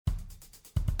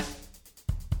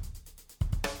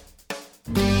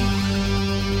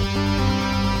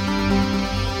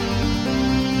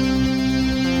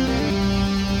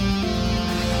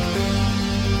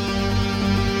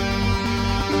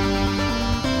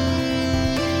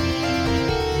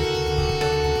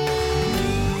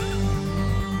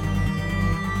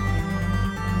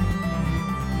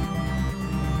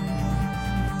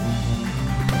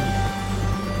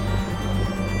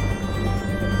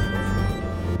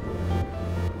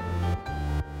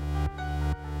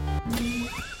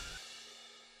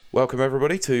Welcome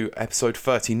everybody to episode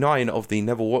 39 of the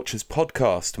Never Watchers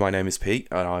podcast. My name is Pete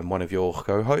and I'm one of your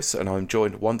co-hosts, and I'm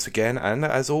joined once again and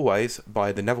as always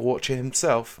by the Never Watcher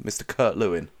himself, Mr. Kurt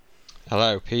Lewin.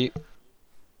 Hello Pete.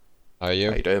 How are you?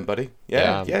 How you doing, buddy?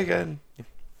 Yeah, again.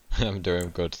 I'm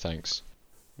doing good, thanks.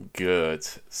 Good.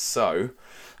 So,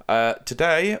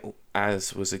 today,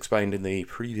 as was explained in the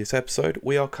previous episode,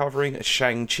 we are covering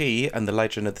Shang-Chi and the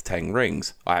Legend of the Ten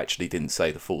Rings. I actually didn't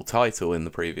say the full title in the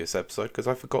previous episode because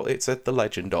I forgot it said The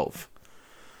Legend of.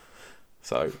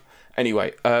 So,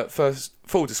 anyway, first,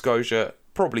 full disclosure,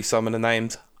 probably some of the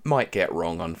names might get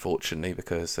wrong, unfortunately,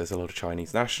 because there's a lot of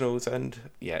Chinese nationals and,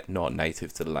 not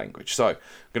native to the language. So, I'm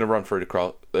going to run through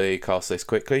the cast list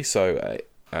quickly. So,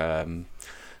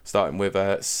 starting with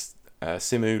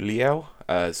Simu Liu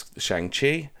as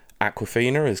Shang-Chi,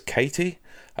 Aquafina as Katie,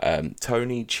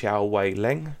 Tony Chiao Wei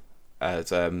Leng as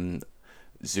Zhu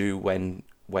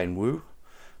Wenwu,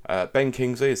 Ben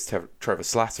Kingsley as Trevor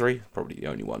Slattery, probably the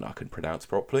only one I can pronounce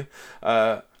properly,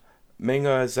 Ming'er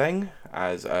Zheng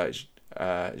as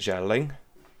Jia Ling,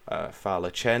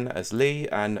 Fala Chen as Li,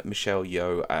 and Michelle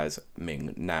Yeoh as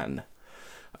Ming Nan.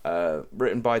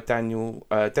 Written by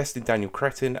Destin Daniel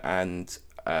Cretton and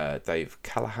Dave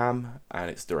Callahan,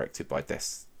 and it's directed by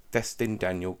Destin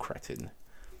Daniel Cretton.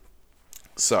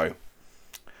 So,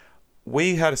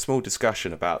 we had a small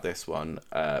discussion about this one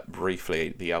briefly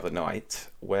the other night,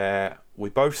 where we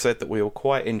both said that we were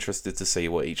quite interested to see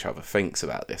what each other thinks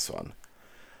about this one.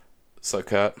 So,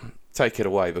 Kurt, take it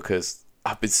away, because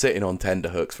I've been sitting on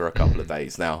tenterhooks for a couple of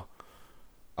days now.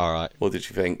 Alright. What did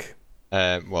you think?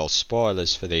 Well,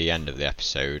 spoilers for the end of the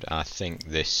episode. I think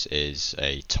this is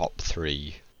a top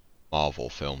 3 Marvel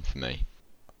film for me.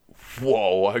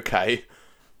 Whoa, okay.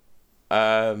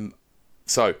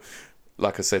 So,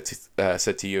 like I said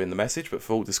to you in the message, but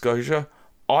full disclosure,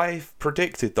 I've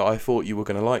predicted that I thought you were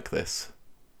going to like this.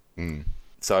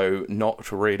 So,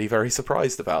 not really very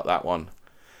surprised about that one.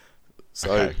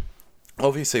 So, okay.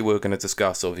 Obviously, we're going to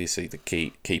discuss, the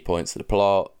key points of the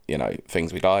plot,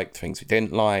 things we liked, things we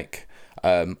didn't like.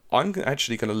 I'm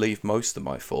actually going to leave most of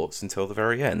my thoughts until the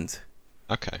very end.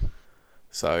 Okay.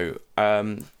 So,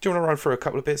 do you want to run through a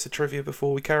couple of bits of trivia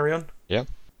before we carry on? Yeah.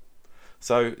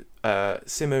 So,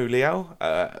 Simu Liu,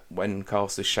 when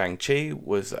cast as Shang-Chi,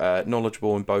 was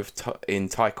knowledgeable in both in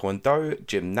Taekwondo,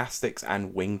 gymnastics,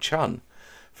 and Wing Chun.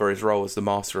 For his role as the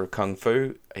master of Kung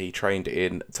Fu, he trained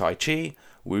in Tai Chi,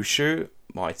 Wushu,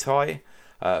 Muay Thai,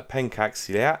 Pencak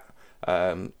Silat,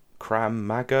 Krav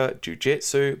Maga,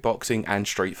 Jiu-Jitsu, boxing, and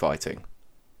street fighting.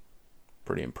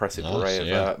 Pretty impressive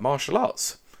array of martial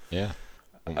arts. Yeah.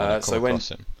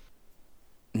 Him.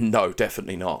 No,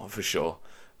 definitely not, for sure.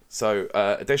 So,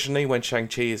 additionally, when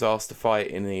Shang-Chi is asked to fight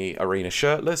in the arena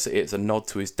shirtless, it's a nod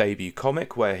to his debut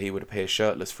comic, where he would appear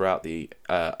shirtless throughout the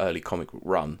early comic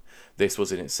run. This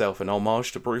was in itself an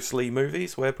homage to Bruce Lee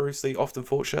movies, where Bruce Lee often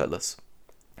fought shirtless.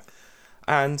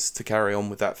 And to carry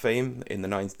on with that theme, in the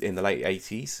late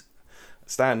 80s,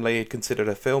 Stan Lee had considered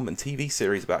a film and TV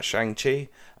series about Shang-Chi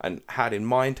and had in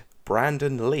mind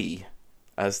Brandon Lee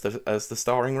as the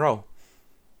starring role.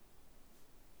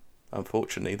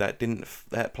 Unfortunately, that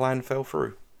plan fell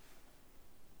through.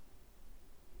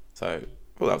 So,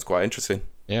 well, that was quite interesting.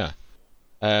 Yeah.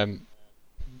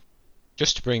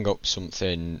 Just to bring up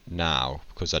something now,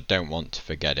 because I don't want to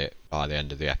forget it by the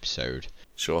end of the episode.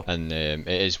 Sure. And it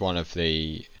is one of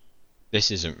the... This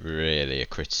isn't really a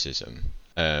criticism,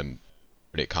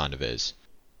 but it kind of is.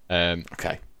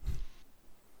 Okay.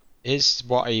 Is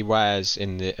what he wears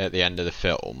at the end of the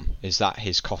film, is that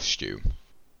his costume?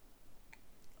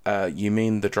 You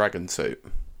mean the dragon suit?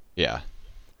 Yeah.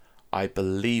 I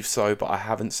believe so, but I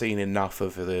haven't seen enough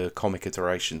of the comic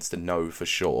iterations to know for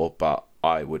sure, but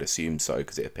I would assume so,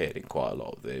 because it appeared in quite a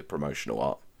lot of the promotional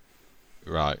art.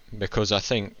 Right, because I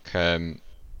think,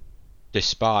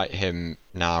 despite him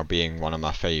now being one of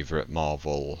my favourite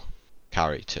Marvel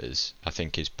characters, I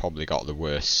think he's probably got the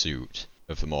worst suit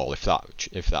of them all, if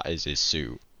that is his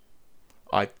suit.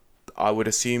 I would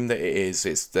assume that it is.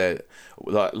 It's the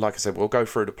like I said, we'll go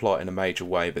through the plot in a major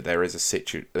way, but there is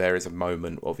a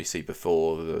moment, obviously,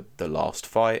 before the last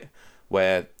fight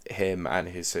where him and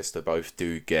his sister both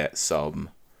do get some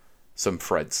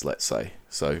threads, let's say.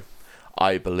 So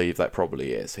I believe that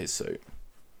probably is his suit.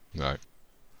 Right.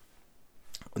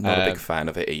 I'm not a big fan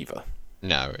of it either.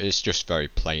 No, it's just very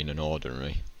plain and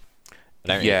ordinary.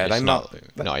 Not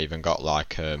even got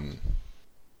like a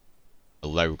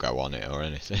logo on it or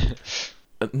anything.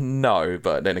 No,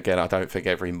 but then again, I don't think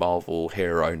every Marvel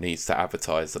hero needs to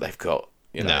advertise that they've got,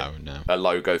 No. a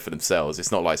logo for themselves.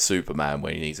 It's not like Superman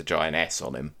where he needs a giant S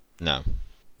on him. No.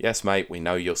 Yes, mate, we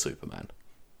know you're Superman.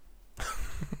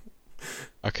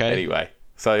 Okay. Anyway,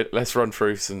 so let's run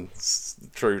through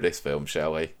through this film,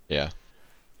 shall we? Yeah.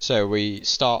 So we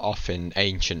start off in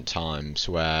ancient times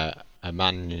where a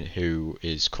man who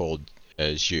is called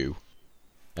Zhu,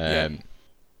 Yeah.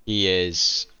 he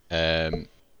is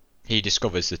he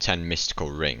discovers the 10 mystical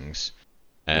rings.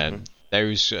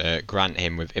 Those grant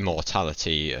him with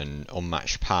immortality and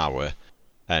unmatched power,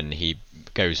 and he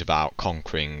goes about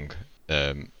conquering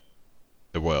the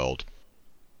world.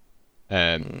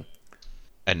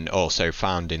 And also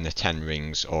founding the Ten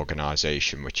Rings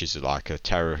organization, which is like a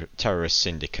terrorist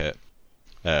syndicate,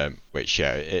 which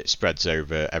it spreads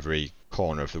over every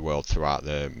corner of the world throughout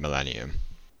the millennium.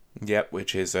 Yep,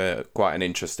 which is quite an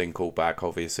interesting callback,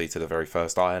 obviously, to the very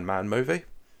first Iron Man movie.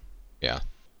 Yeah.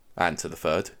 And to the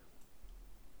third.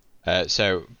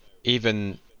 So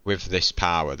even with this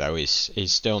power, though, he's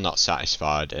still not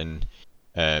satisfied, and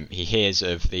he hears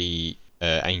of the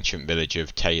ancient village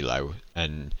of Talo,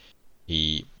 and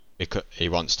he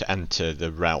wants to enter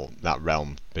that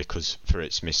realm because for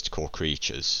its mystical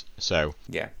creatures. So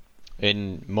yeah,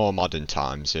 in more modern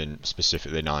times, in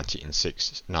specifically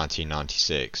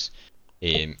 1996,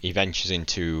 he ventures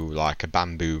into like a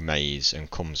bamboo maze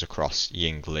and comes across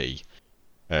Ying Li,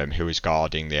 who is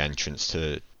guarding the entrance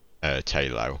to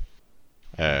Talo,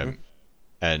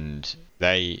 and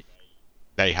they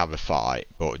have a fight,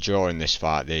 but during this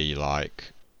fight they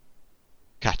like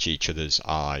catch each other's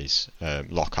eyes,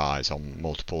 lock eyes on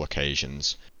multiple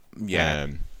occasions. Yeah.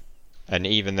 And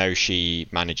even though she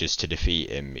manages to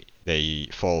defeat him, they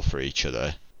fall for each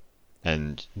other,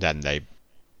 and then they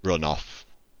run off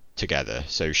together.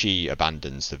 So she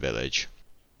abandons the village,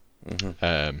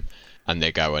 and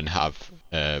they go and have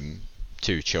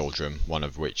 2 children, one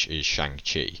of which is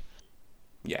Shang-Chi.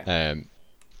 Yeah.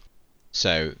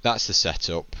 So that's the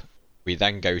setup. We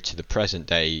then go to the present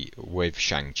day with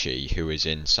Shang-Chi, who is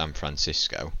in San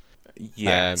Francisco.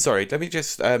 Yeah, sorry. Let me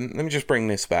just bring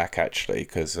this back actually,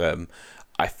 because I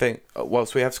think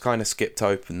whilst we have kind of skipped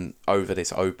over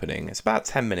this opening, it's about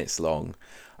 10 minutes long.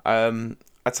 I'd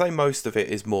say most of it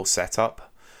is more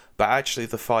setup, but actually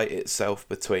the fight itself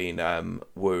between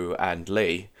Wu and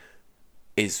Lee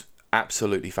is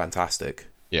absolutely fantastic.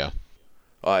 Yeah.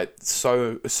 Like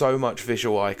so much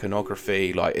visual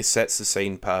iconography, like it sets the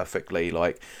scene perfectly.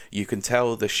 Like you can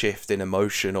tell the shift in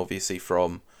emotion, obviously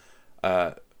from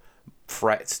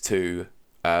threat to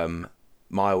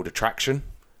mild attraction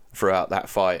throughout that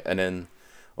fight, and then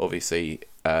obviously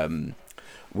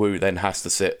Wu then has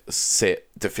to sit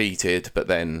defeated, but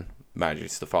then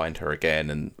manages to find her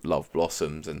again, and love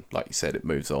blossoms, and like you said, it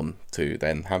moves on to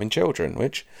then having children,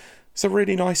 which. It's a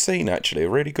really nice scene, actually. A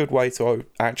really good way to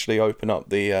actually open up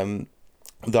the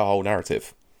whole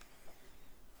narrative.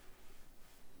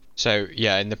 So,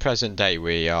 yeah, in the present day,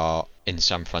 we are in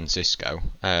San Francisco.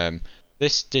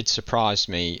 This did surprise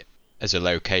me as a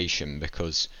location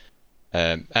because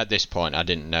at this point I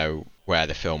didn't know where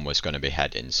the film was going to be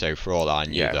heading. So, for all I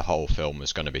knew, the whole film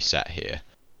was going to be set here.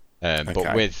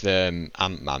 But with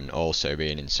Ant-Man also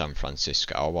being in San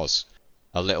Francisco, I was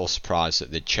a little surprised that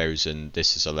they'd chosen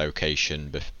this as a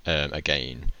location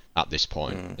again at this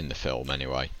point in the film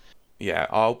anyway. Yeah,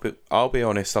 I'll be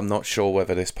honest, I'm not sure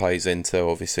whether this plays into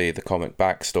obviously the comic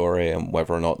backstory and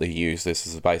whether or not they use this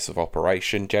as a base of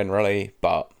operation generally,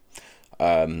 but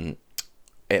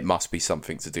it must be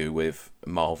something to do with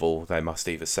Marvel. They must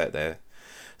either set their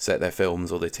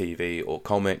films or their TV or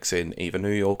comics in either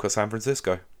New York or San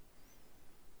Francisco.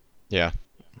 Yeah.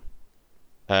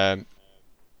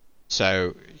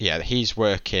 So, yeah, he's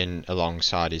working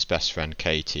alongside his best friend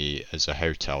Katie as a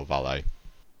hotel valet.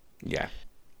 Yeah.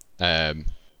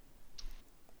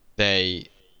 They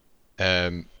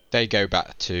go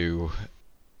back to...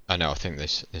 I know, I think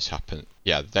this happened.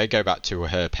 Yeah, they go back to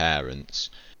her parents,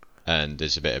 and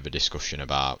there's a bit of a discussion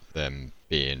about them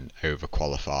being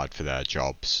overqualified for their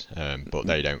jobs, but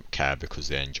they don't care because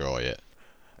they enjoy it.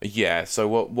 Yeah, so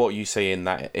what you see in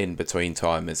that in between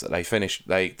time is that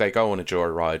they go on a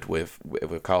joyride with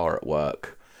a car at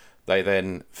work. They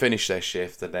then finish their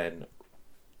shift and then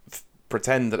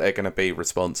pretend that they're going to be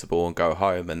responsible and go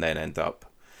home, and then end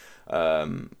up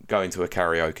going to a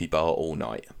karaoke bar all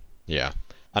night. Yeah,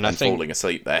 and I think falling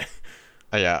asleep there.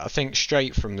 Yeah, I think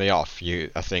straight from the off,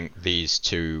 I think these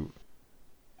two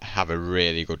have a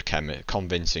really good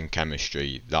convincing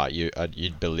chemistry. Like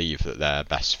you'd believe that they're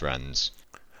best friends.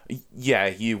 Yeah,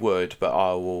 you would, but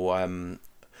I will.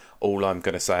 All I'm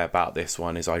going to say about this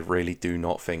one is I really do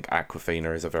not think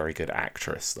Awkwafina is a very good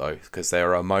actress, though, because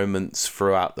there are moments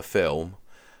throughout the film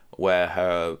where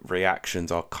her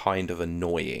reactions are kind of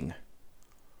annoying.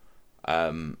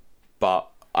 But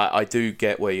I do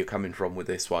get where you're coming from with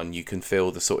this one. You can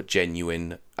feel the sort of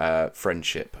genuine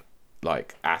friendship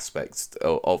like aspects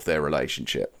of their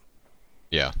relationship.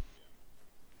 Yeah.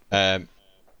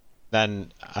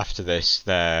 Then after this,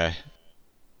 they're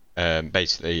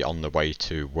basically on the way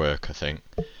to work, I think.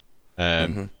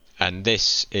 And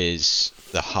this is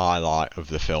the highlight of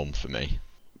the film for me.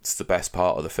 It's the best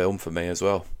part of the film for me as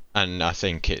well. And I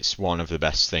think it's one of the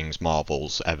best things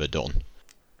Marvel's ever done.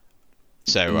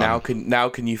 So now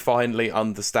can you finally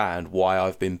understand why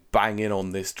I've been banging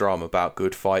on this drum about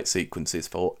good fight sequences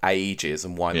for ages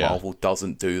and why Marvel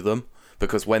doesn't do them?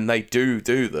 Because when they do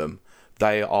them,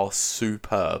 they are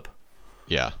superb.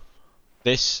 Yeah,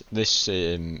 this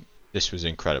was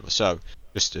incredible. So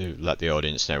just to let the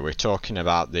audience know, we're talking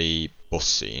about the bus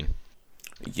scene.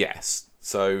 Yes.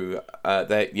 So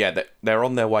they're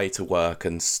on their way to work,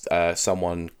 and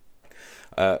someone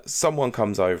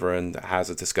comes over and has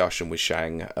a discussion with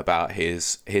Shang about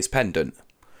his pendant.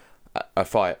 A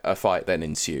fight then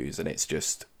ensues, and it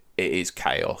is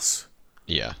chaos.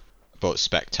 Yeah, but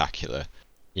spectacular.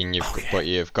 And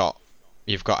you've got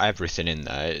everything in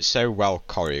there. It's so well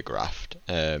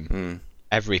choreographed.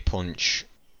 Every punch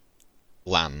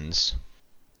lands.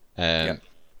 And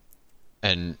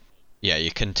yeah,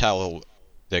 you can tell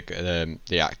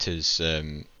the actors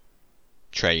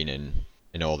training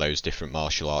in all those different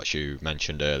martial arts you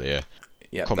mentioned earlier.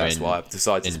 Yeah, that's why I've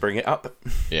decided to bring it up.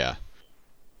 Yeah,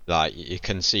 like you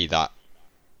can see that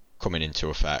coming into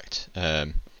effect.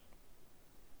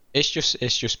 It's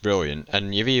just brilliant,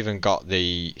 and you've even got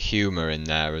the humour in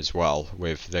there as well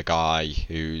with the guy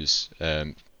who's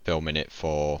filming it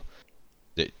for.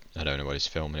 I don't know what he's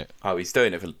filming it. Oh, he's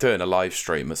doing a live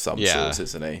stream of some sort,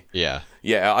 isn't he? Yeah.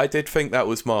 Yeah, I did think that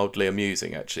was mildly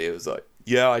amusing. Actually, it was like,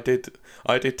 yeah, I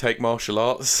did take martial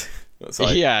arts.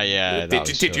 Like, yeah.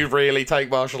 Did you really take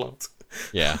martial arts?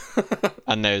 Yeah.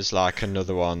 And there's like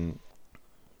another one,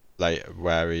 like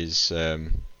where he's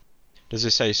does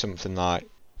it say something like,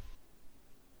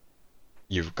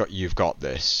 "You've got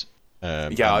this"?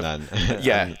 And then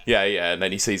and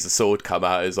then he sees the sword come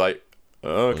out. He's like,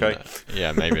 oh, okay.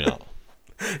 Yeah, maybe not.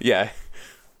 Yeah.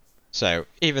 So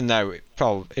even though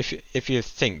if you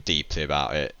think deeply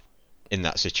about it, in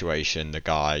that situation,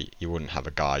 you wouldn't have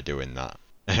a guy doing that.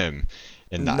 In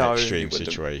that extreme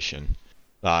situation.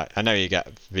 Like, I know you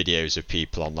get videos of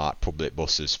people on like public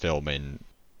buses filming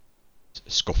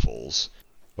scuffles,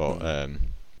 but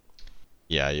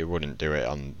you wouldn't do it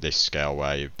on this scale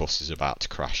where your bus is about to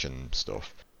crash and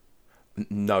stuff.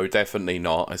 No, definitely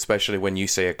not. Especially when you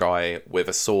see a guy with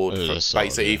a sword,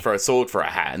 for a sword for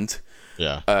a hand,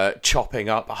 chopping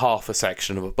up half a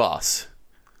section of a bus.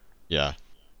 Yeah.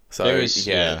 So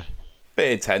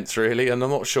bit intense, really, and I'm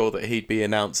not sure that he'd be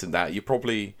announcing that.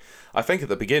 I think at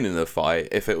the beginning of the fight,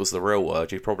 if it was the real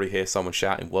world, you'd probably hear someone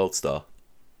shouting "World Star."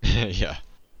 Yeah.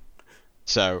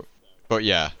 So, but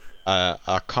yeah,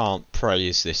 I can't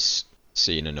praise this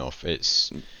scene enough.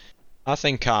 I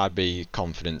think I'd be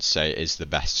confident to say it is the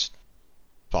best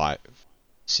fight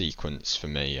sequence for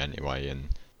me, anyway, in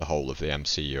the whole of the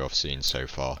MCU I've seen so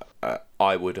far.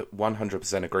 I would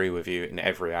 100% agree with you in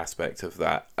every aspect of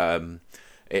that.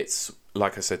 It's,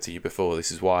 like I said to you before,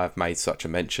 this is why I've made such a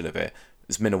mention of it.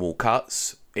 There's minimal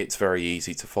cuts. It's very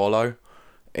easy to follow.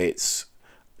 It's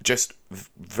just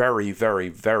very, very,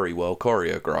 very well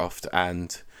choreographed,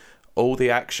 and all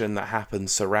the action that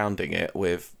happens surrounding it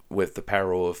with the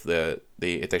peril of the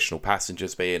additional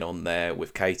passengers being on there,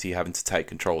 with Katie having to take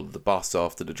control of the bus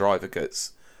after the driver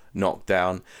gets knocked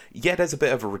down. Yeah, there's a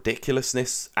bit of a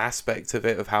ridiculousness aspect of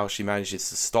it, of how she manages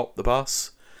to stop the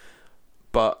bus,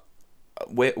 but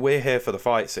we're here for the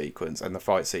fight sequence, and the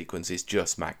fight sequence is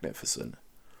just magnificent.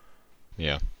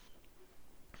 Yeah.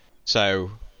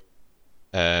 So,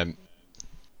 the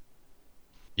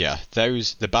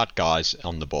bad guys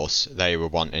on the bus, they were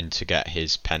wanting to get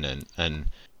his pennant, and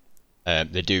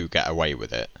they do get away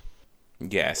with it.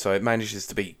 Yeah, so it manages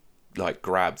to be like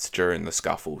grabbed during the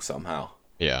scuffle somehow.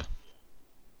 Yeah.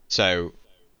 So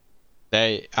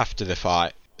after the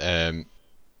fight,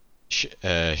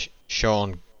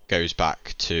 Sean goes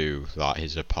back to like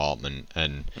his apartment,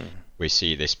 and we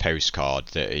see this postcard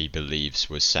that he believes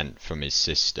was sent from his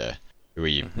sister, who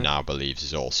he now believes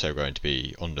is also going to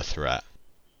be under threat.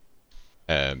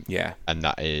 And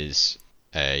that is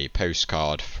a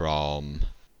postcard from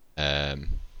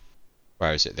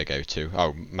where is it they go to?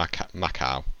 Oh,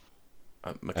 Macau.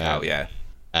 Macau, yeah.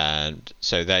 And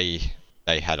so they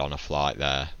head on a flight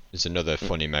there. There's another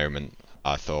funny moment,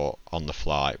 I thought, on the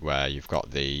flight where you've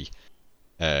got the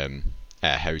air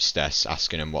hostess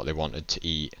asking them what they wanted to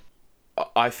eat.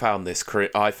 I found this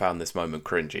moment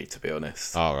cringy, to be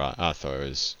honest. All right, I thought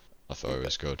it I thought it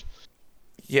was good.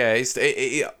 Yeah,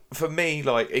 for me,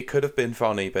 like, it could have been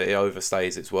funny, but it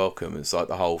overstays its welcome. It's like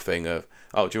the whole thing of,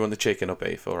 oh, do you want the chicken or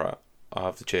beef? All right, I'll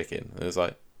have the chicken. And it's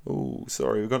like, oh,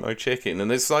 sorry, we've got no chicken.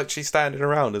 And it's like she's standing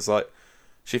around. It's like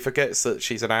she forgets that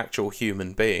she's an actual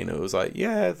human being. It was like,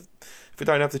 yeah, if we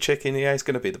don't have the chicken, yeah, it's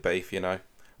going to be the beef,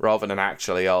 rather than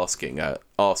actually asking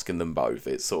them both.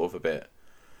 It's sort of a bit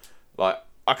like,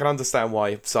 I can understand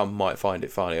why some might find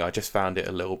it funny. I just found it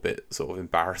a little bit sort of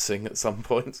embarrassing at some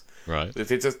points. Right.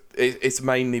 It's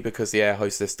mainly because the air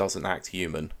hostess doesn't act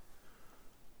human.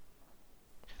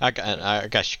 I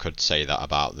guess you could say that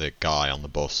about the guy on the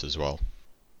bus as well.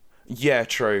 Yeah,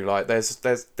 true. Like there's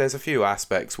a few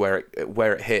aspects where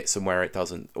it hits and where it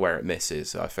doesn't, where it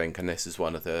misses, I think, and this is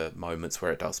one of the moments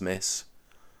where it does miss.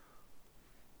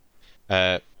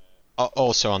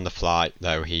 Also on the flight,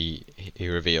 though, he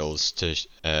reveals to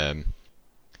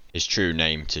his true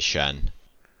name to Shen,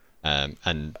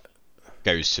 and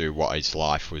goes through what his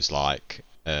life was like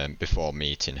before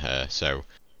meeting her. So,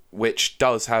 which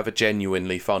does have a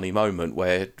genuinely funny moment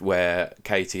where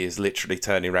Katie is literally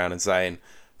turning around and saying,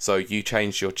 "So you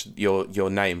changed your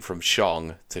name from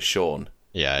Shang to Sean,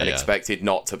 and expected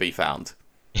not to be found."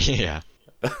 Yeah,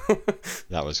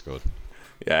 that was good.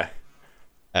 Yeah.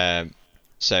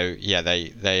 So yeah,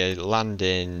 they land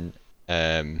in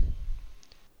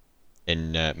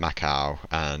Macau,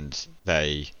 and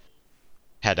they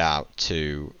head out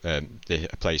to a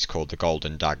place called the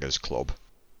Golden Daggers Club.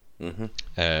 Mm-hmm.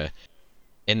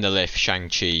 In the lift,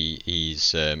 Shang-Chi he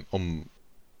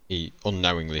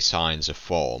unknowingly signs a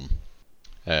form,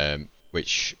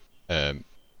 which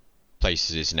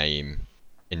places his name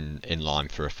in line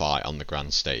for a fight on the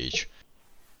grand stage.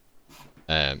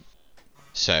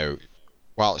 So,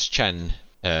 whilst Chen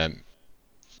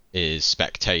is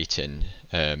spectating,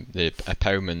 the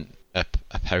opponent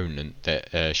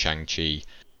that Shang-Chi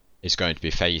is going to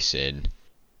be facing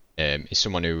is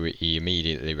someone who he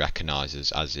immediately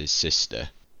recognises as his sister.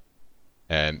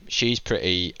 She's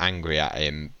pretty angry at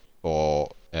him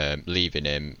for leaving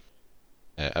him,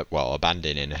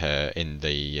 abandoning her in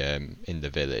the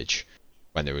village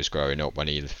when he was growing up, when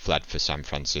he fled for San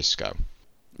Francisco.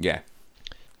 Yeah.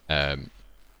 And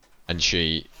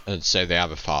so they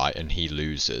have a fight, and he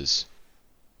loses.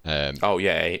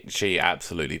 She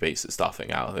absolutely beats the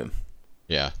stuffing out of him.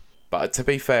 Yeah. But to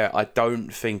be fair, I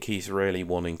don't think he's really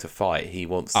wanting to fight. He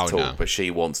wants to talk, no. But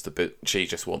she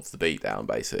just wants to beat down,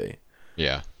 basically.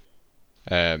 Yeah.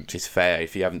 Which is fair.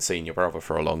 If you haven't seen your brother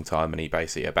for a long time and he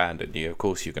basically abandoned you, of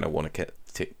course you're going to want to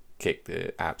kick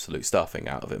the absolute stuffing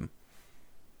out of him.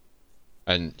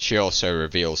 And she also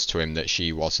reveals to him that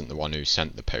she wasn't the one who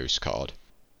sent the postcard.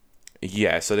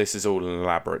 Yeah, so this is all an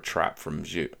elaborate trap from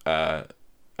Wu,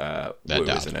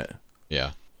 isn't it?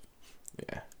 Yeah.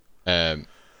 Yeah.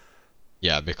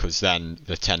 Yeah, because then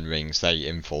the Ten Rings, they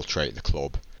infiltrate the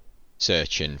club,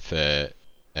 searching for,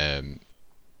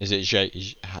 is it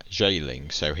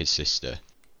Xiaoling, so his sister?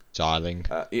 Xiaoling?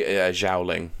 Yeah,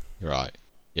 Xiaoling. Right,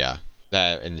 yeah.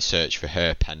 They're in the search for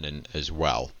her pendant as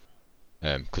well,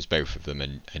 because both of them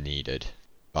are needed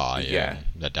by their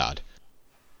dad.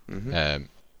 Mm-hmm.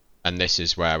 And this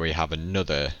is where we have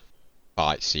another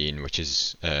fight scene, which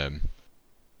is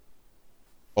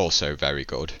also very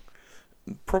good.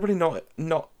 Probably not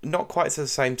quite to the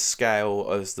same scale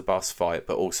as the bus fight,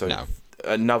 but also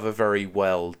another very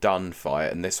well done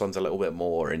fight. And this one's a little bit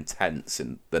more intense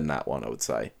than that one, I would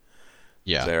say.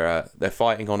 Yeah, they're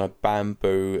fighting on a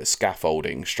bamboo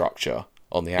scaffolding structure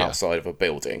on the outside of a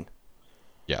building.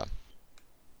 Yeah.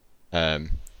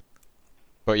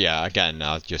 But yeah, again,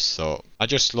 I just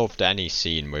loved any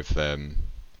scene with the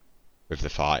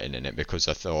fighting in it, because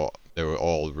I thought they were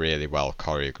all really well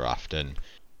choreographed, and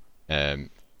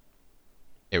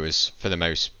it was, for the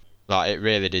most, like, it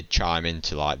really did chime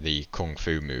into like the kung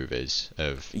fu movies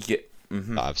that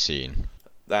I've seen.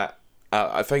 That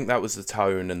I think that was the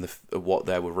tone and what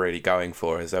they were really going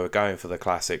for, is they were going for the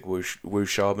classic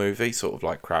wuxia movie, sort of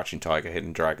like Crouching Tiger,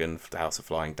 Hidden Dragon, The House of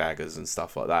Flying Daggers and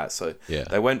stuff like that. So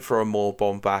they went for a more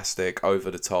bombastic, over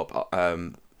the top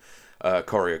fight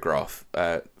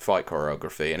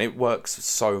choreography, and it works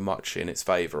so much in its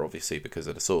favour, obviously, because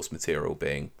of the source material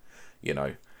being,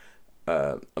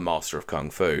 a master of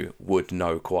kung fu would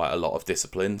know quite a lot of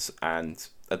disciplines, and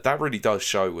that really does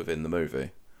show within the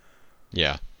movie.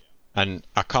 Yeah. And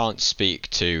I can't speak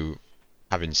to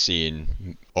having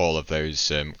seen all of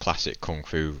those classic kung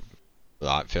fu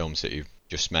like films that you've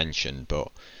just mentioned,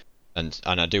 but and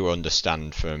I do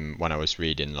understand from when I was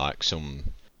reading like some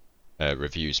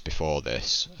reviews before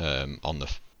this on the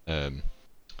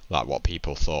like what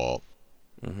people thought.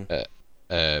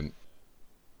 Mm-hmm.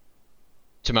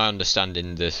 to my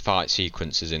understanding, the fight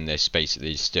sequences in this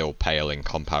basically still pale in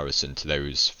comparison to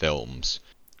those films.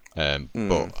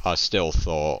 But I still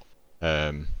thought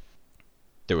they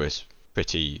were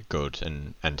pretty good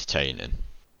and entertaining.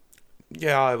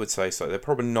 Yeah, I would say so. They're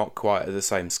probably not quite at the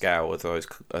same scale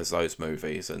as those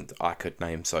movies, and I could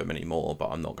name so many more,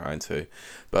 but I'm not going to.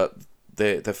 But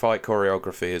the fight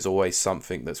choreography is always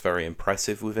something that's very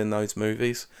impressive within those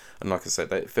movies, and like I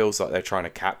said, it feels like they're trying to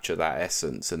capture that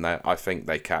essence, and I think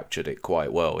they captured it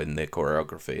quite well in their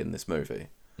choreography in this movie.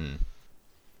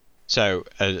 So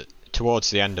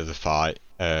towards the end of the fight,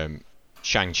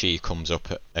 Shang-Chi comes up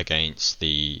against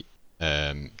the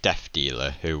death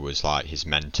dealer who was like his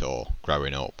mentor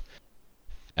growing up.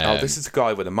 This is the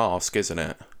guy with a mask, isn't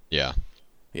it? Yeah.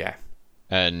 Yeah.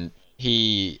 And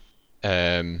he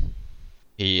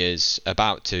is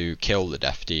about to kill the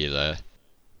death dealer,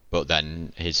 but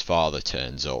then his father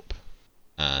turns up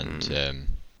and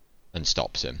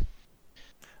stops him.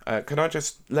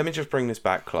 Let me just bring this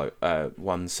back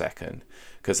 1 second,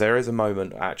 because there is a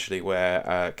moment actually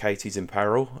where Katie's in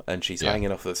peril and she's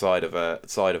hanging off the side of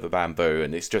a bamboo,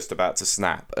 and it's just about to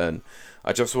snap. And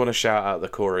I just want to shout out the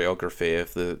choreography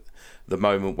of the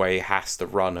moment where he has to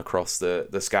run across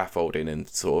the scaffolding and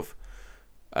sort of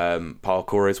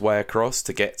parkour his way across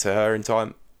to get to her in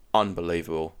time.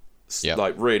 Unbelievable. Yep.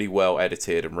 Like really well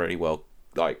edited and really well,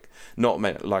 like not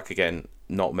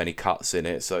many cuts in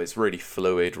it, so it's really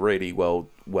fluid, really well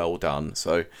done.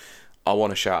 So I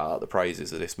want to shout out the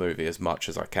praises of this movie as much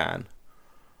as I can.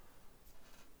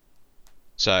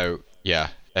 So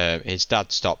his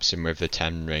dad stops him with the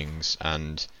 10 rings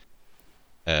and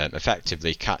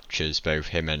effectively captures both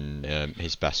him and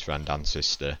his best friend and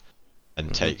sister,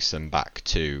 and takes them back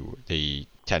to the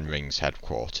 10 Rings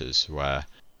headquarters, where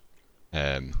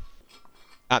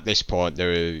at this point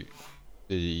there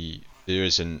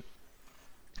isn't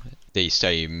the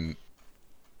same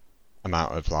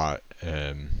amount of like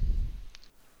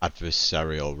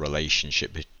adversarial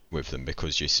relationship with them,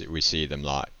 because we see them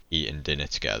like eating dinner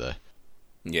together.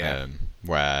 Yeah.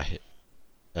 Where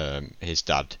his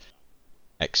dad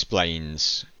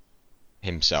explains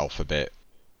himself a bit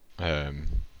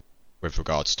with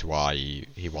regards to why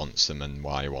he wants them and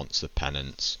why he wants the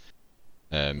penance.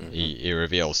 He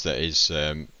reveals that his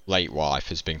late wife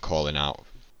has been calling out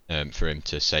for him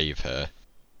to save her,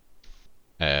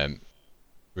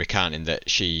 recounting that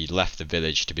she left the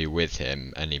village to be with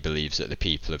him, and he believes that the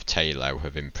people of Talo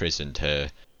have imprisoned her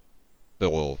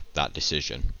for that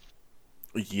decision.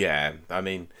 Yeah, I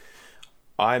mean,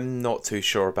 I'm not too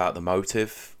sure about the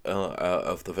motive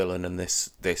of the villain in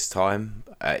this time.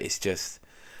 It's just,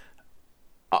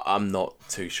 I'm not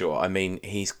too sure. I mean,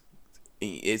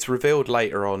 it's revealed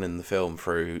later on in the film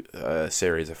through a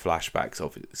series of flashbacks,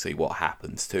 obviously, what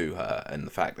happens to her, and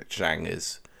the fact that Shang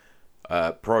is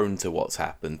prone to what's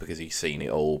happened because he's seen it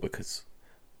all,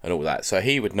 and all that. So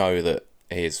he would know that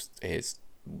his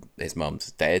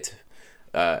mum's dead.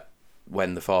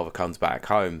 When the father comes back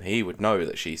home, he would know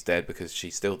that she's dead because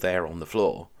she's still there on the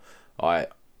floor.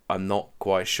 I'm not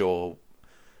quite sure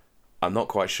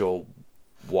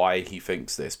why he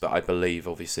thinks this, but I believe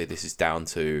obviously this is down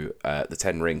to the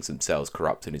 10 rings themselves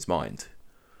corrupting his mind.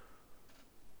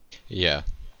 Yeah.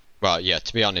 Well, yeah,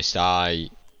 to be honest, I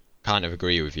kind of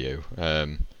agree with you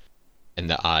in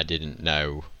that I didn't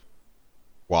know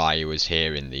why he was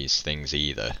hearing these things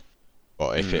either.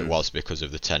 But if it was because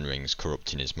of the 10 rings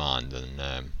corrupting his mind,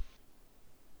 then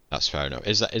that's fair enough.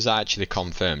 Is that actually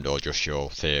confirmed or just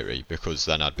your theory? Because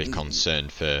then I'd be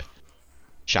concerned for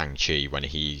Shang-Chi when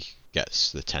he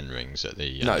gets the 10 rings at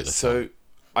the end of the film.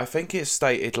 I think it's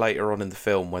stated later on in the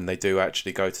film when they do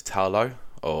actually go to Talo,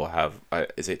 or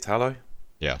is it Talo?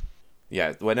 Yeah.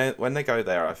 Yeah, when they go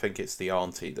there, I think it's the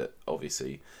auntie that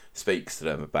obviously speaks to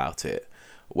them about it,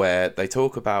 where they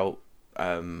talk about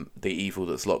the evil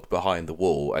that's locked behind the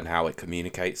wall and how it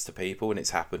communicates to people, and it's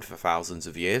happened for thousands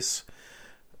of years,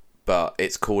 but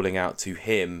it's calling out to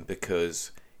him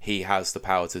because he has the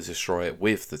power to destroy it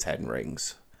with the 10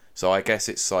 rings. So I guess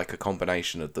it's like a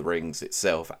combination of the rings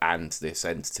itself and this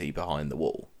entity behind the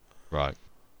wall. Right.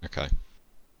 Okay.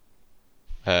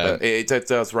 But it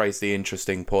does raise the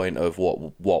interesting point of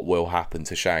what will happen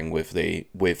to Shang with the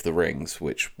rings,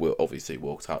 which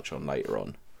we'll touch on later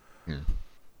on.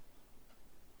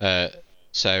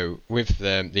 So with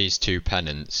these two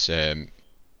penants,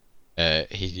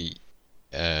 he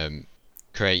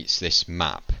creates this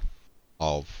map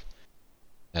of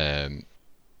a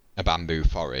bamboo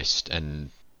forest, and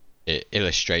it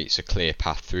illustrates a clear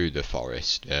path through the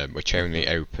forest, which only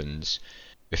opens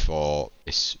before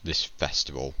this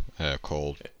festival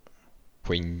called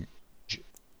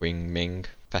Qingming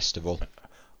Festival.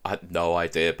 I had no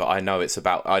idea, but I know it's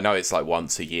like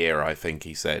once a year, I think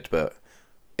he said, but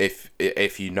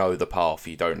if you know the path,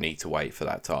 you don't need to wait for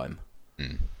that time.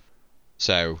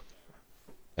 So,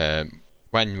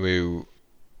 when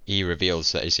he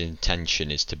reveals that his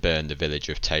intention is to burn the village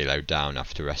of Talo down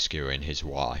after rescuing his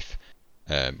wife,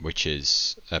 which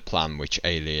is a plan which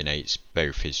alienates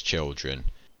both his children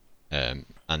and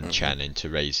Chen into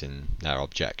raising their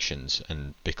objections,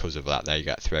 and because of that they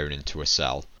get thrown into a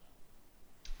cell.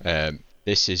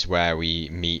 This is where we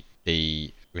meet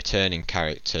the returning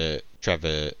character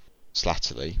Trevor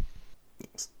Slattery.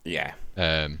 Yeah.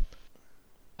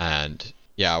 And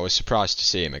yeah, I was surprised to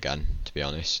see him again, to be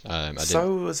honest.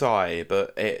 So was I,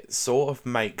 but it sort of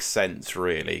makes sense,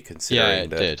 really,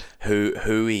 considering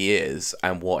who he is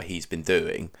and what he's been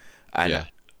doing, and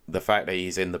the fact that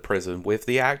he's in the prison with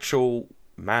the actual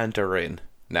Mandarin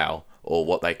now, or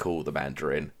what they call the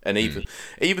Mandarin, and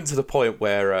even to the point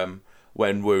where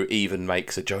when Wu even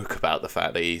makes a joke about the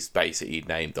fact that he's basically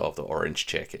named after Orange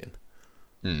Chicken.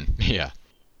 Yeah.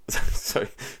 So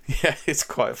yeah, it's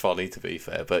quite funny, to be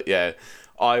fair, but yeah,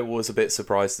 I was a bit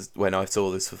surprised when I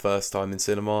saw this for the first time in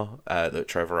cinema that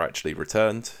Trevor actually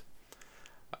returned.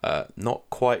 Not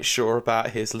quite sure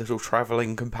about his little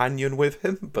travelling companion with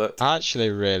him, but I actually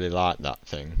really liked that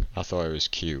thing. I thought it was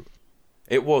cute.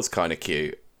 It was kind of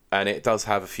cute, and it does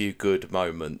have a few good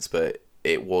moments, but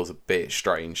it was a bit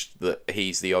strange that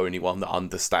he's the only one that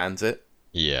understands it.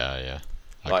 Yeah.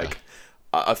 Okay. Like,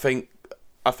 I think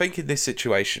in this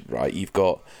situation, right, you've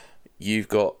got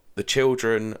the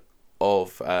children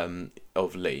of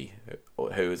Lee,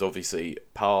 who is obviously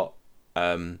part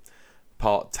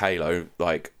Talo,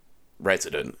 like,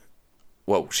 resident.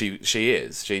 Well,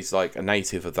 she's like a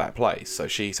native of that place, so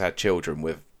she's had children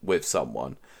with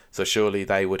someone. So surely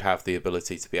they would have the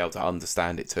ability to be able to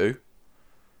understand it too.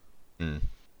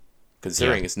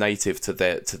 Considering it's native to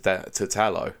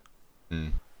Talo.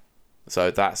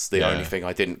 So that's the only thing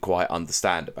I didn't quite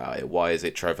understand about it. Why is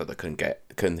it Trevor that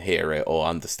can hear it or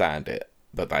understand it,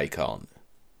 but they can't?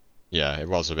 Yeah, it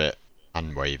was a bit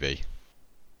unwavy.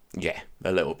 Yeah,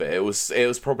 a little bit. It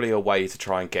was probably a way to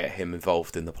try and get him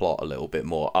involved in the plot a little bit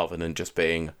more, other than just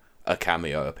being a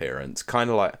cameo appearance. Kind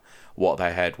of like what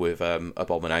they had with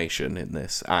Abomination in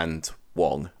this, and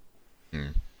Wong.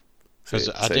 Because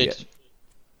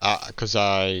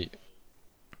I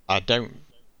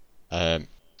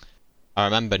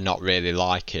remember not really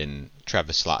liking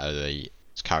Trevor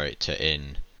Slattery's character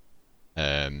in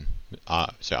Iron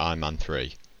Man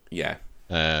 3. Yeah.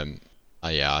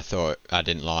 I thought I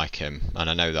didn't like him, and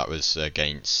I know that was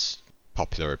against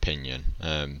popular opinion.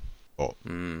 But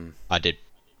I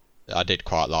did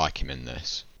quite like him in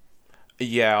this.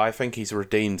 Yeah, I think he's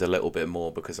redeemed a little bit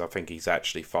more, because I think he's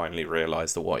actually finally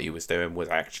realised that what he was doing was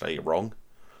actually wrong.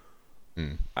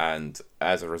 And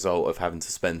as a result of having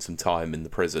to spend some time in the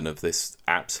prison of this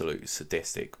absolute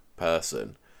sadistic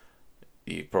person,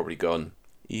 you've probably gone,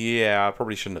 yeah, I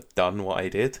probably shouldn't have done what I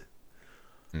did.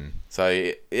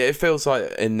 So it feels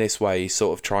like in this way he's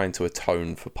sort of trying to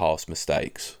atone for past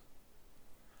mistakes.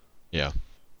 Yeah.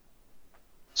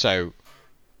 So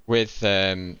with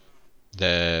the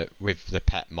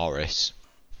pet Morris,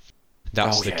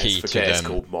 that's the key to them. It's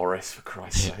called Morris, for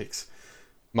Christ's sakes.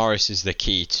 Morris is the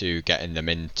key to getting them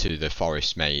into the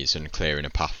forest maze and clearing a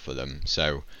path for them.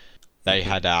 So they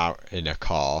head out in a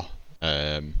car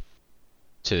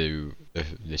to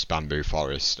this bamboo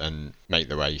forest and make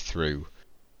their way through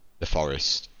the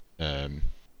forest. Yeah,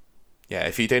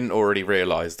 if you didn't already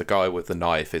realise, the guy with the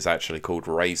knife is actually called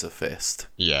Razor Fist.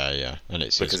 Yeah, and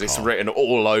it's because it's written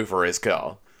all over his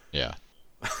car. Yeah.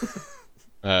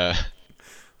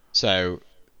 So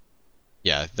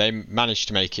yeah, they managed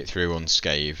to make it through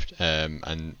unscathed,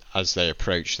 and as they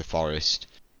approach the forest,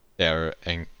 they're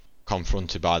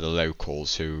confronted by the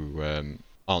locals who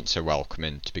aren't so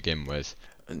welcoming to begin with.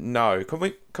 No, can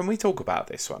we talk about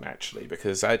this one actually?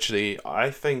 Because actually,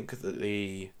 I think that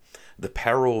the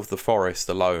peril of the forest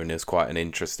alone is quite an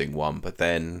interesting one, but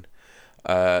then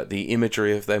the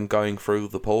imagery of them going through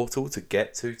the portal to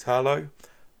get to Talo,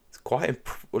 it's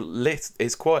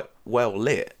quite well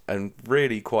lit and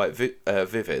really quite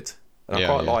vivid, and I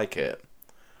quite like it.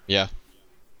 Yeah,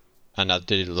 and I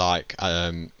did like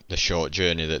the short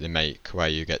journey that they make, where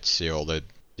you get to see all the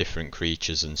different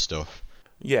creatures and stuff.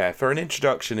 Yeah, for an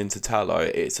introduction into Talo,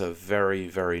 it's a very,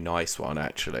 very nice one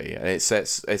actually, and it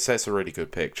sets a really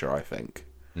good picture, I think.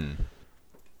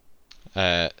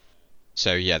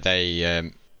 So yeah,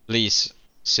 they Lee's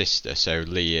sister. So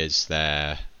Lee is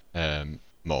their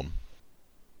mum.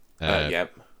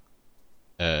 Yep.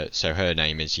 So her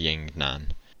name is Ying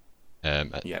Nan.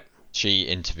 Yep. She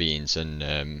intervenes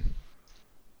and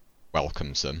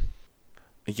welcomes them.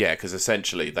 Yeah, because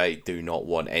essentially they do not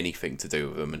want anything to do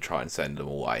with them and try and send them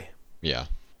away. Yeah.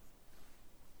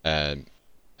 And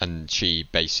she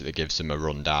basically gives them a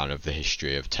rundown of the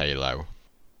history of Talo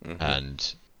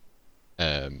and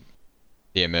the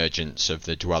emergence of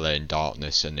the Dweller in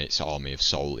Darkness and its army of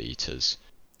Soul Eaters,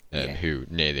 who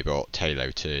nearly brought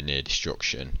Talo to near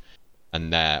destruction.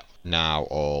 And they're now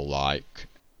all like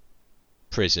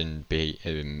prisoned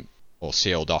or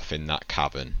sealed off in that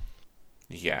cavern.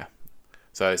 Yeah.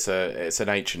 So it's an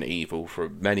ancient evil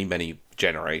from many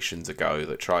generations ago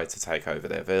that tried to take over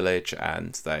their village,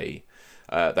 and they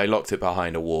locked it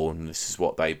behind a wall, and this is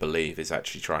what they believe is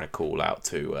actually trying to call out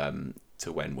to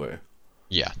Wenwu.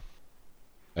 Yeah.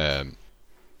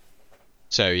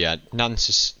 So yeah, Nan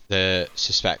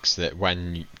suspects that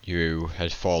when you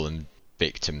had fallen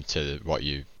victim to what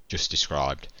you just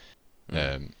described,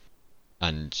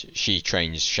 and she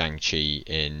trains Shang-Chi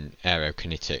in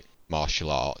aerokinetic martial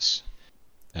arts.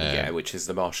 Which is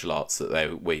the martial arts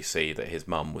that we see that his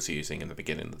mum was using in the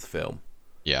beginning of the film.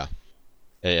 Yeah.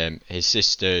 His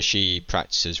sister, she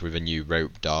practices with a new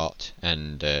rope dart,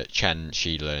 and Chen,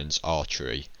 she learns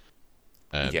archery.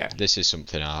 This is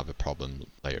something I have a problem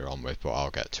later on with, but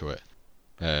I'll get to it.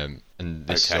 And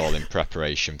this is all in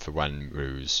preparation for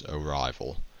Wenwu's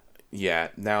arrival. Yeah,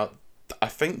 now, I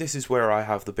think this is where I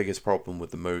have the biggest problem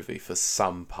with the movie for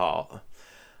some part.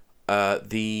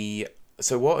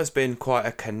 So what has been quite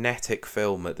a kinetic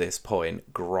film at this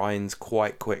point grinds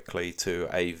quite quickly to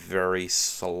a very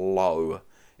slow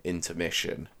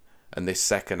intermission. And this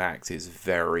second act is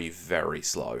very, very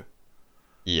slow.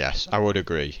 Yes, I would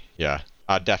agree. Yeah,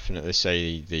 I'd definitely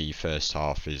say the first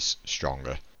half is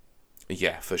stronger.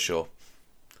 Yeah, for sure.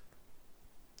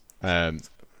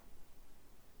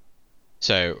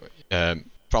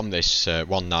 From this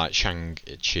one night,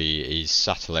 Shang-Chi is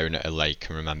sat alone at a lake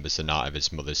and remembers the night of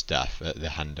his mother's death at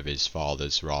the hand of his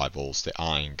father's rivals, the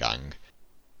Iron Gang.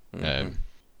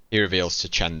 He reveals to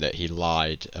Chen that he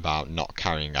lied about not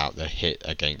carrying out the hit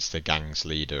against the gang's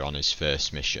leader on his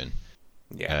first mission.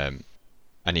 Yeah.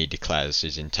 And he declares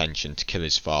his intention to kill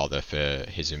his father for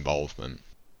his involvement.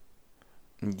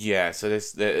 Yeah, so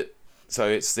it's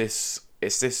this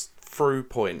through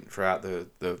point throughout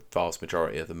the vast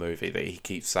majority of the movie that he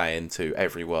keeps saying to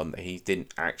everyone that he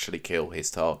didn't actually kill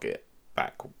his target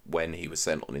back when he was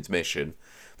sent on his mission,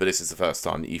 but this is the first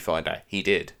time that you find out he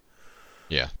did.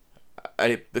 Yeah.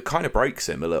 And it kind of breaks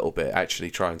him a little bit, actually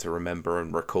trying to remember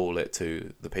and recall it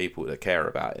to the people that care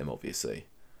about him, obviously.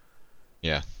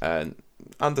 Yeah. And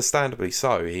understandably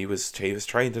so. He was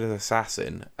trained as an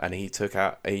assassin, and he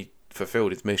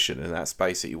fulfilled his mission, and that's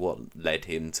basically what led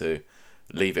him to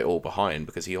leave it all behind,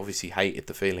 because he obviously hated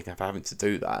the feeling of having to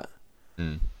do that.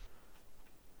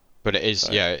 But it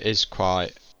is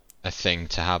quite a thing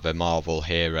to have a Marvel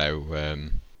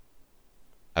hero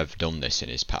have done this in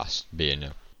his past, being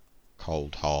a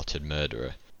cold-hearted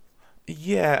murderer.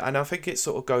 Yeah, and I think it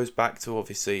sort of goes back to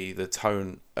obviously the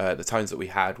tones that we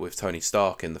had with Tony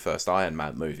Stark in the first Iron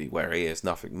Man movie, where he is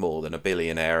nothing more than a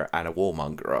billionaire and a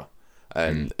warmonger,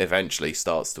 and eventually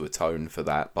starts to atone for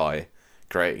that by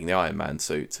creating the Iron Man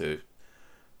suit to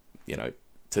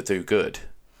do good,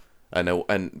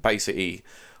 and basically,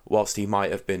 whilst he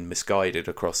might have been misguided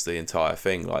across the entire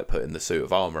thing, like putting the suit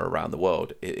of armor around the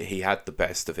world, he had the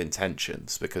best of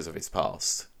intentions because of his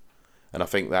past. And I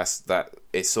think that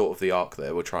is sort of the arc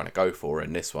that we're trying to go for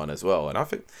in this one as well. And I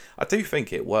do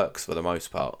think it works for the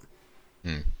most part.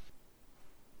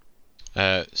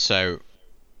 So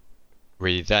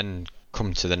we then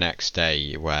come to the next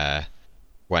day where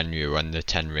Wenwu and the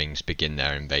Ten Rings begin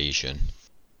their invasion.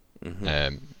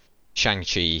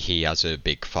 Shang-Chi, he has a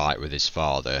big fight with his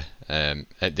father.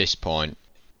 At this point,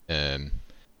 it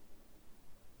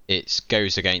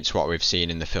goes against what we've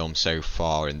seen in the film so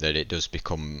far, in that it does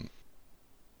become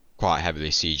quite heavily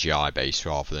CGI based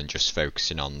rather than just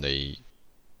focusing on the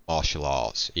martial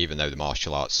arts, even though the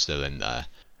martial arts still in there.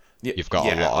 You've got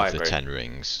a lot of the Ten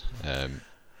Rings and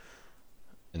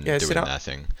doing their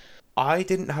thing. I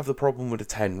didn't have the problem with the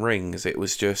Ten Rings. It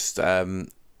was just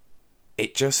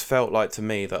it just felt like to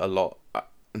me that a lot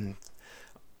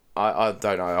I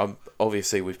don't know,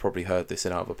 obviously we've probably heard this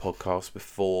in other podcasts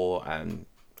before, and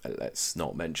let's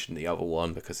not mention the other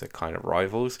one because they're kind of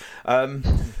rivals,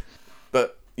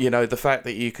 but the fact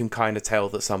that you can kind of tell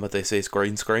that some of this is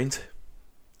green screened,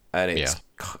 and it's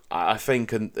I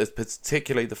think, and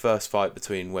particularly the first fight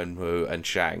between Wenwu and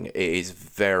Shang, it is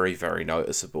very, very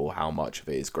noticeable how much of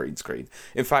it is green screen.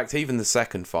 In fact, even the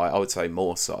second fight, I would say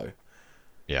more so.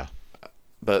 Yeah.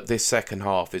 But this second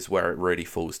half is where it really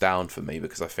falls down for me,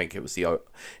 because I think it was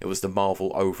the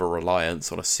Marvel over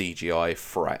reliance on a CGI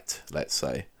threat, let's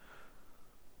say.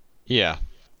 Yeah.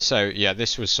 So yeah,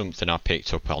 this was something I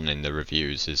picked up on in the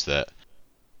reviews, is that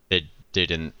it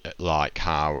didn't like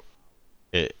how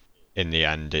it, in the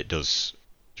end, it does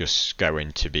just go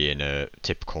into being a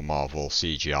typical Marvel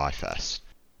CGI fest.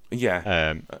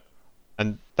 Yeah.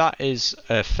 And that is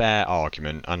a fair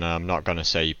argument, and I'm not going to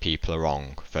say people are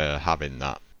wrong for having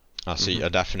that. I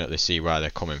definitely see where they're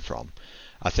coming from.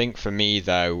 I think for me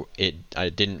though, I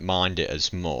didn't mind it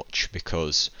as much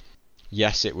because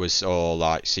yes, it was all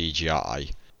like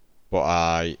CGI, but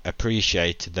I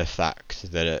appreciated the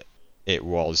fact that it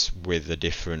was with a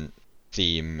different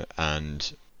theme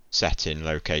and setting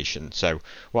location. So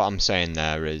what I'm saying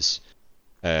there is,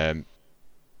 when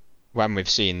we've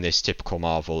seen this typical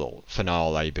Marvel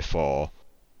finale before,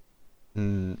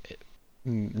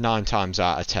 9 times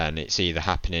out of 10, it's either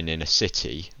happening in a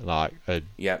city like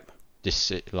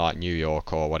like New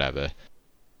York or whatever,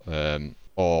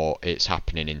 or it's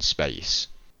happening in space.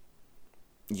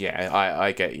 Yeah,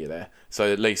 I get you there.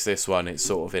 So at least this one, it's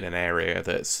sort of in an area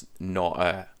that's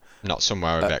not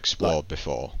somewhere I've explored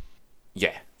before.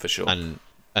 Yeah, for sure. And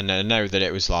I know that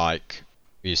it was like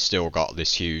you still got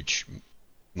this huge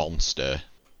monster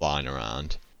flying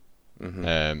around,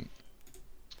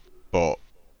 but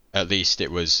at least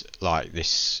it was like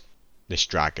this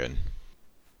dragon.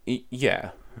 Yeah.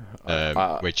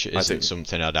 Which isn't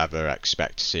something I'd ever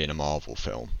expect to see in a Marvel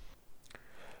film.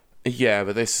 Yeah,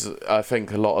 but I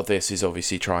think a lot of this is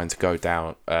obviously trying to go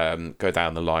down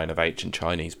the line of ancient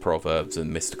Chinese proverbs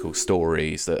and mystical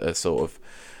stories that are sort of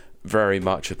very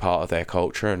much a part of their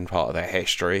culture and part of their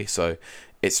history. So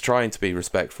it's trying to be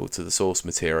respectful to the source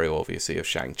material, obviously, of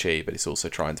Shang-Chi, but it's also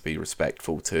trying to be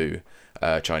respectful to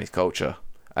Chinese culture.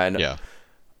 And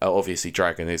obviously,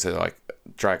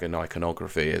 dragon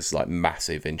iconography is like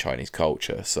massive in Chinese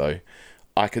culture. So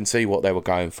I can see what they were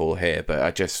going for here, but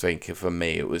I just think for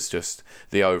me it was just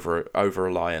the over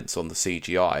reliance on the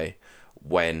CGI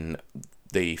when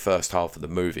the first half of the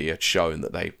movie had shown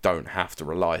that they don't have to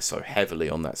rely so heavily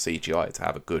on that CGI to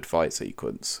have a good fight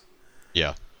sequence.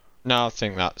 Yeah. No, I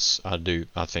think that's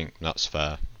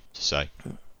fair to say.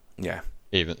 Yeah.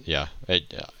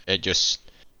 It just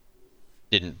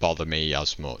didn't bother me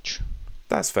as much.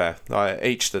 That's fair.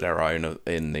 Each to their own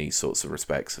in these sorts of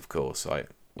respects, of course.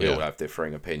 We all have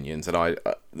differing opinions, and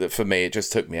for me, it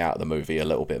just took me out of the movie a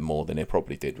little bit more than it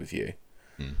probably did with you.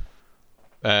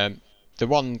 The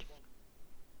one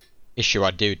issue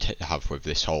I do have with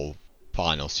this whole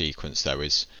final sequence, though,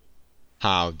 is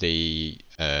how the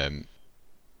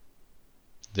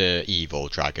evil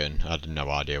dragon, I had no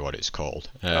idea what it's called.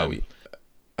 The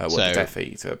Death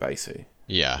Eater, basically.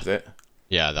 Yeah. Is it?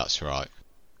 Yeah, that's right.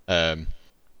 The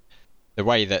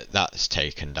way that's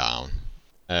taken down.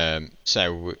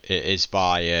 So it is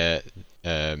by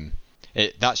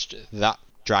that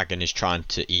dragon is trying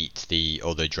to eat the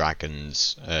other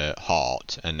dragon's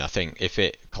heart, and I think if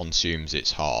it consumes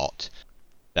its heart,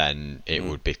 then it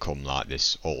would become like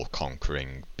this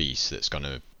all-conquering beast that's going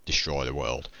to destroy the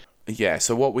world. Yeah.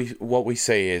 So what we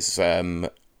see is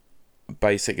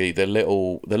basically the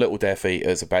little Death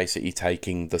Eaters are basically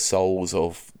taking the souls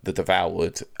of the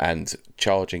devoured and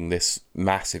charging this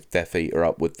massive Death Eater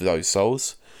up with those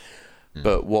souls.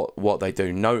 But what they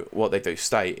do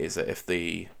state is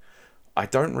that I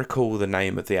don't recall the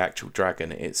name of the actual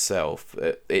dragon itself.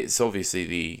 It's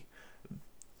obviously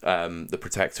the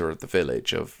protector of the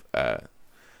village of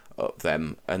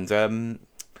them, and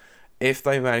if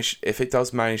it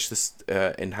does manage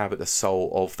to inhabit the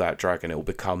soul of that dragon, it will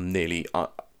become nearly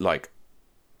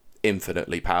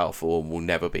infinitely powerful and will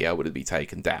never be able to be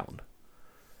taken down.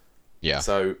 Yeah.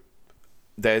 So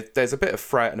there's a bit of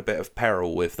threat and a bit of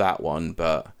peril with that one,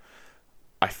 but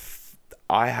I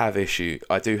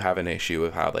do have an issue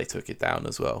with how they took it down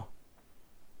as well.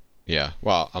 Yeah,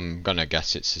 well, I'm gonna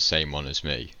guess it's the same one as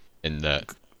me in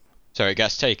that. So it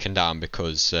gets taken down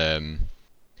because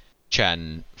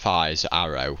Chen fires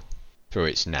arrow through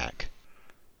its neck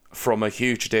from a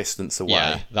huge distance away.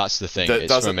 Yeah, that's the thing.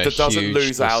 Doesn't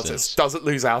lose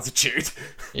altitude.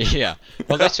 Yeah.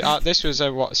 Well, this was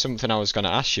something I was going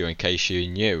to ask you in case you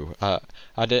knew. I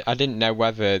didn't know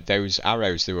whether those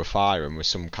arrows they were firing were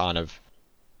some kind of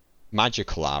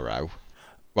magical arrow.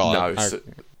 Well, no.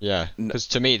 Yeah, because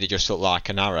to me they just look like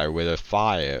an arrow with a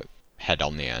fire head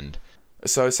on the end.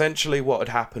 So essentially, what had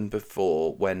happened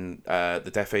before when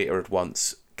the Death Eater had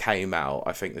once came out,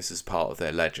 I think this is part of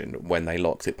their legend, when they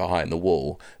locked it behind the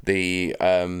wall, the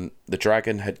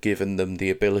dragon had given them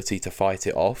the ability to fight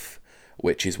it off,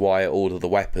 which is why all of the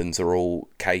weapons are all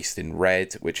cased in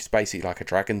red, which is basically like a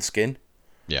dragon skin.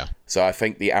 Yeah. So I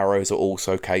think the arrows are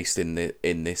also cased in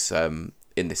this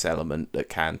element that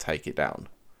can take it down.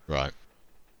 Right.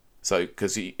 So,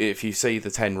 because if you see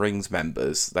the Ten Rings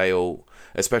members, they all,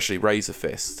 especially Razor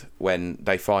Fist, when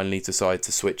they finally decide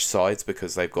to switch sides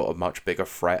because they've got a much bigger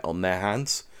threat on their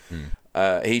hands,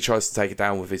 he tries to take it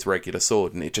down with his regular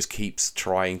sword, and it just keeps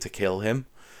trying to kill him,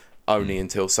 only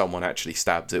until someone actually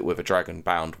stabs it with a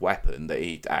dragon-bound weapon that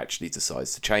he actually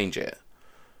decides to change it.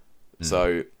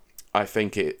 So, I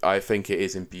think it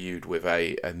is imbued with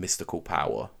a mystical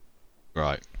power.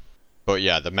 Right. But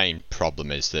yeah, the main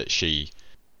problem is that she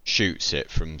shoots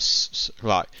it from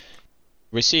like,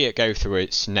 we see it go through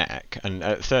its neck, and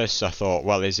at first I thought,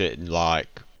 well, is it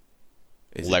like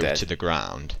low to the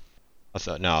ground? I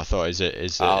thought is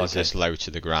this low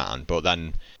to the ground? But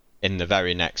then in the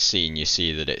very next scene you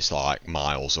see that it's like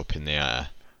miles up in the air.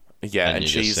 Yeah, and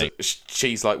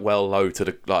she's like well low to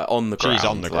the, like, on the ground. She's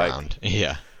on the ground.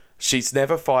 Yeah. She's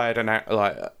never fired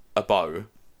a bow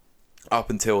up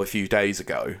until a few days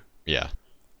ago. Yeah.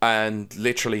 And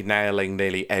literally nailing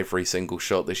nearly every single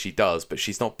shot that she does, but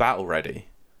she's not battle ready.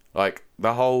 Like,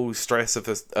 the whole stress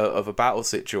of a battle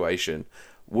situation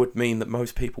would mean that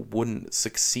most people wouldn't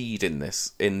succeed in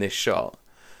this shot.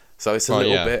 So it's a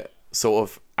little bit sort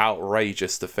of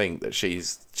outrageous to think that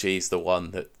she's the one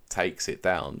that takes it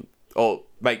down or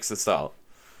makes the start.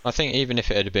 I think even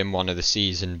if it had been one of the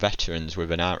seasoned veterans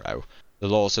with an arrow, the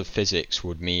laws of physics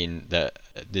would mean that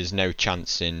there's no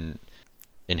chance in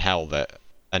hell that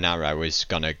an arrow is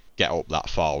going to get up that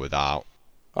far without...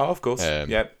 Oh, of course,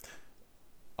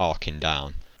 arcing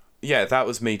down. Yeah, that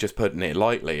was me just putting it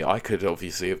lightly. I could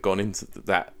obviously have gone into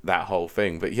that whole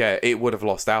thing, but yeah, it would have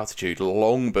lost altitude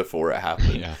long before it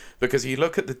happened. Yeah. Because you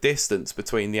look at the distance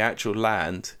between the actual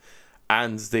land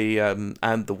and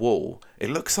the wall,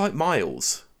 it looks like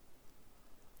miles.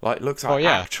 Like, it looks like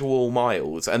actual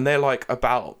miles, and they're like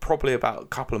probably about a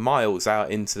couple of miles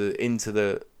out into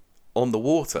the on the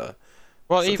water.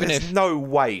 Well, so even there's no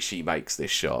way she makes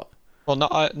this shot. Well,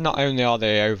 not only are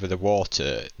they over the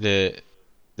water, the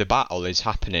battle is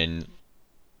happening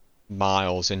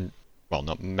miles in,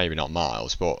 well, maybe not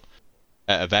miles, but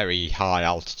at a very high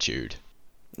altitude.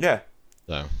 Yeah.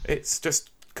 So it's just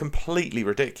completely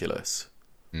ridiculous.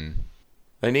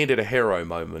 They needed a hero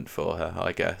moment for her,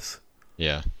 I guess.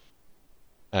 Yeah.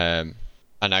 And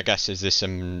I guess, is this a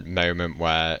moment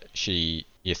where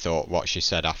you thought what she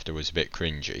said after was a bit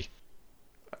cringy?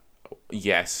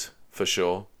 Yes, for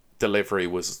sure. Delivery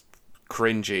was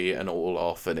cringy and all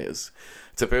off, and it was,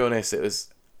 to be honest,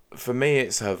 for me,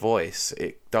 it's her voice.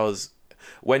 It does,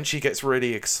 when she gets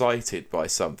really excited by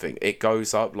something, it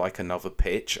goes up like another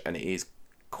pitch, and it is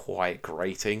quite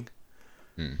grating.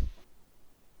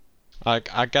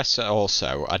 I guess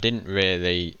also, I didn't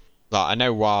really, like, I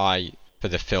know why, for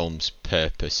the film's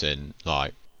purpose, and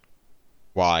like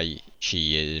why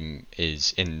she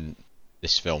is in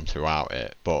this film throughout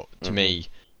it, but to me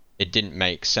it didn't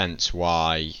make sense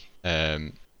why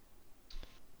Wenwu,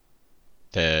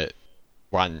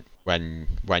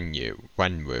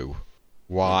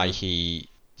 why he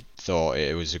thought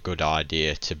it was a good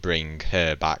idea to bring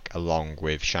her back along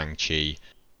with Shang-Chi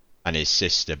and his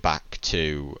sister back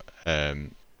to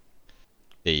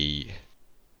the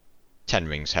Ten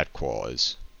Rings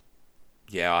headquarters.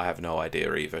 Yeah, I have no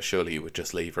idea either. Surely you would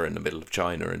just leave her in the middle of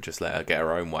China and just let her get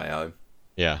her own way home.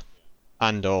 Yeah.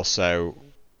 And also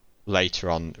later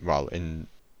on, well, in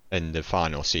the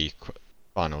final scene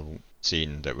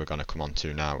that we're going to come on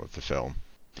to now of the film,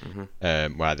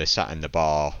 where they sat in the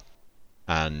bar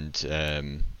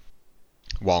and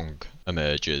Wong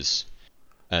emerges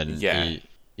and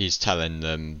he's telling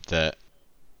them that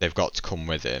they've got to come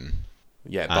with him.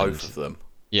 Yeah, both of them.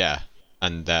 Yeah,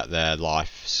 and that their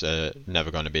life's never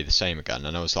going to be the same again.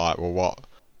 And I was like, well, what?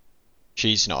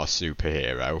 She's not a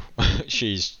superhero.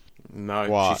 She's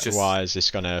why is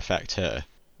this going to affect her?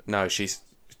 No, it's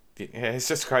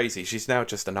just crazy. She's now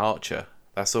just an archer.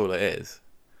 That's all it is.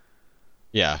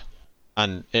 Yeah,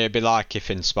 and it'd be like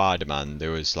if in Spider-Man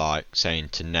there was like saying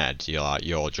to Ned,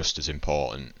 you're just as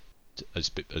important as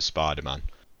Spider-Man.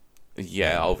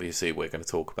 Yeah, obviously we're going to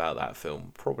talk about that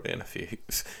film probably in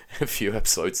a few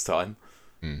episodes time.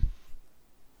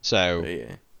 So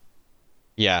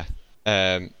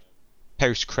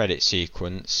post-credit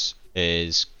sequence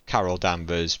is Carol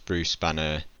Danvers, Bruce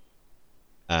Banner,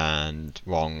 and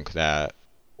Wong. They're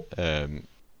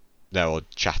all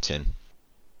chatting.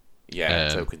 Yeah,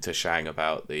 talking to Shang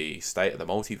about the state of the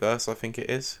multiverse, I think it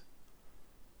is.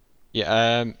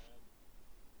 Yeah.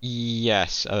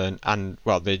 Yes, and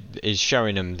well, is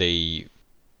showing them the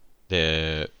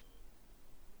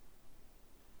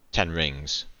Ten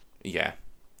Rings. Yeah.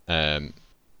 And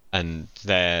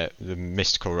the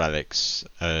mystical relics.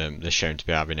 They're shown to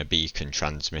be having a beacon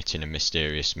transmitting a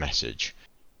mysterious message.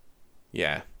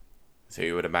 Yeah. So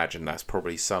you would imagine that's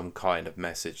probably some kind of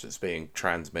message that's being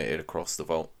transmitted across the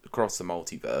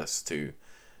multiverse to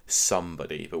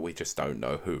somebody, but we just don't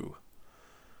know who.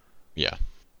 Yeah.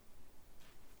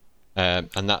 And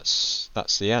that's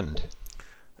the end.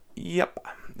 Yep,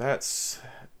 that's.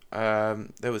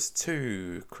 There was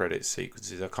 2 credit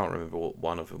sequences. I can't remember what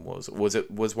one of them was.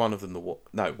 Was one of them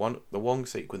the Wong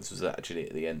sequence was actually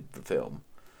at the end of the film.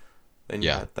 Then you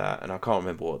had that, and I can't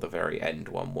remember what the very end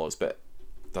one was, but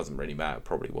it doesn't really matter. It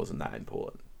probably wasn't that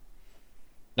important.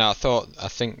 No, I thought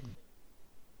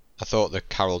the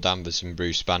Carol Danvers and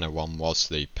Bruce Banner one was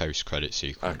the post-credit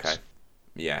sequence. Okay,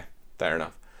 yeah, fair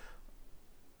enough.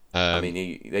 I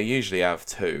mean, they usually have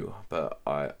 2, but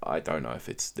I don't know if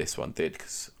it's this one did,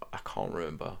 because I can't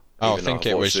remember. I think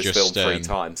it was just film 3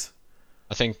 times.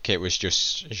 I think it was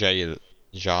just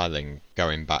Xialing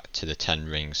going back to the Ten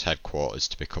Rings headquarters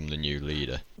to become the new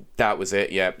leader. That was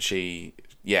it. Yeah, she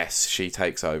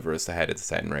takes over as the head of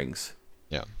the Ten Rings.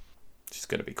 Yeah, she's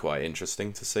going to be quite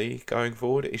interesting to see going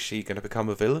forward. Is she going to become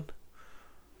a villain?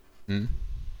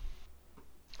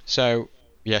 So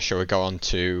yeah, shall we go on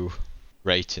to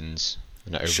ratings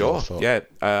and overall Sure. thought? Yeah,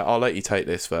 I'll let you take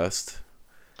this first.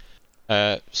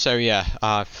 So yeah,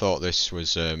 I thought this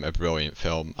was a brilliant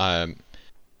film.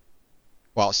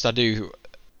 Whilst I do,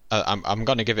 I'm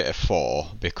going to give it a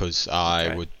 4 because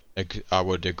I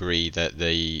would agree that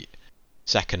the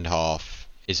second half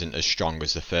isn't as strong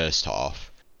as the first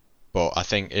half. But I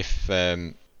think if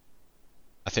it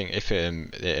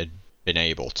had been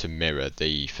able to mirror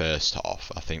the first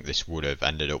half, I think this would have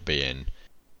ended up being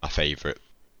my favourite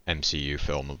MCU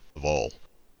film of all.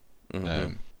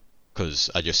 Because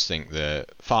I just think the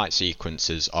fight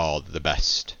sequences are the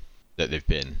best that they've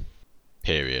been,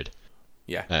 period.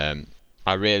 Yeah.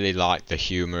 I really liked the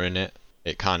humour in it.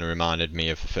 It kind of reminded me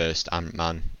of the first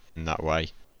Ant-Man in that way.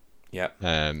 Yeah.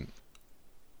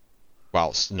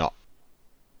 Whilst not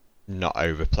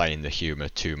overplaying the humour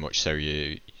too much, so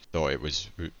you thought it was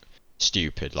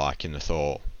stupid, like in the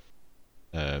Thor,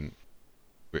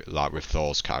 like with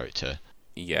Thor's character.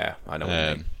 Yeah, I know what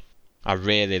you mean. I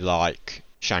really like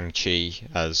Shang-Chi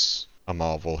as a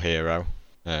Marvel hero.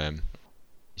 He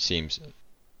seems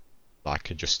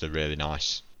like just a really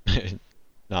nice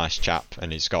chap,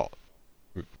 and he's got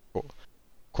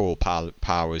cool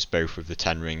powers both with the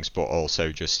Ten Rings, but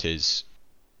also just his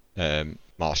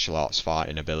martial arts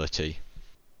fighting ability.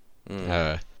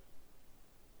 There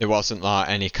wasn't like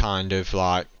any kind of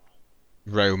like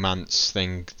romance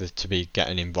thing to be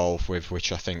getting involved with,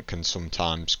 which I think can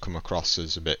sometimes come across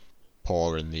as a bit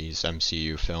poor in these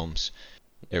MCU films.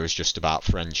 It was just about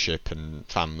friendship and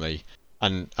family.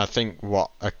 And I think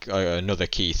what another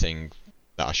key thing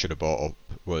that I should have brought up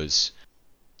was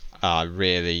I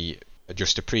really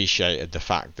just appreciated the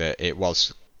fact that it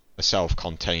was a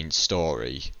self-contained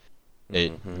story.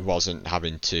 It wasn't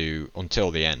having to, until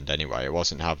the end anyway, it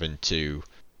wasn't having to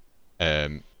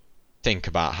think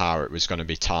about how it was going to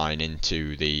be tying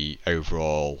into the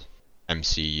overall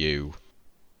MCU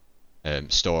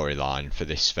storyline for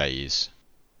this phase.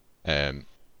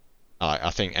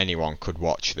 I think anyone could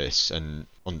watch this and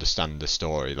understand the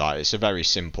story. Like, it's a very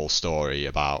simple story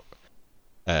about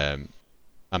a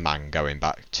man going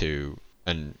back to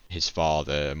his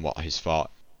father and what his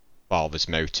father's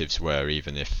motives were,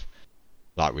 even if,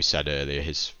 like we said earlier,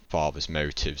 his father's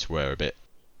motives were a bit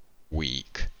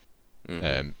weak.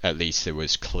 At least it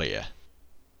was clear.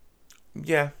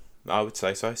 Yeah, I would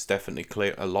say so. It's definitely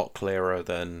clear, a lot clearer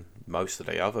than most of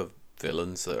the other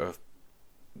villains that are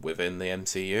within the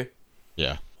MCU.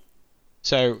 Yeah.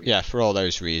 So yeah, for all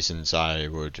those reasons, I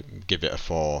would give it a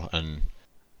 4. And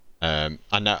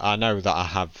I know that I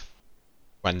have,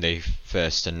 when they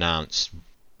first announced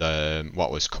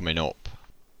what was coming up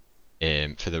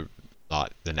for the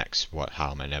next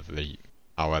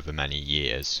however many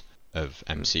years of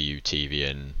MCU TV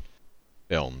and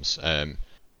films,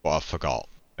 but I forgot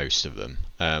most of them.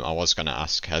 I was going to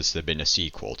ask, has there been a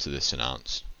sequel to this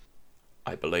announced?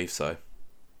 I believe so.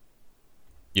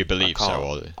 You believe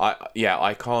so? Or...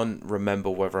 I can't remember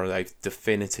whether they've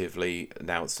definitively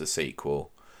announced a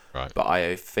sequel. Right. But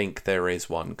I think there is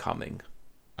one coming.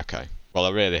 Okay. Well,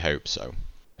 I really hope so.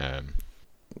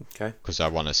 Okay. Because I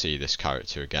want to see this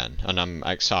character again, and I'm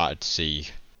excited to see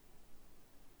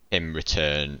him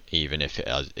return, even if it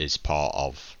is part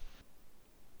of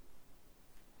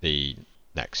the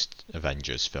next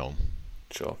Avengers film.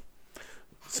 Sure.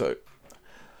 So,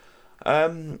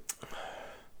 I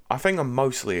think I'm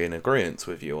mostly in agreement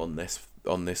with you on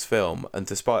this film, and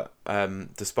despite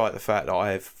the fact that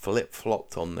I have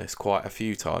flip-flopped on this quite a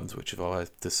few times, which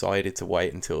I've decided to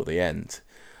wait until the end,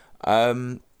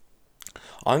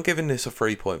 I'm giving this a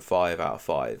 3.5 out of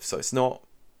 5, so it's not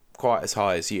quite as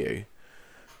high as you,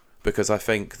 because I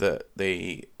think that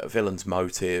the villain's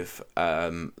motive,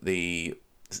 the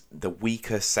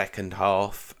weaker second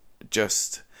half,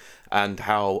 just and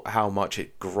how much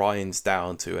it grinds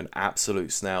down to an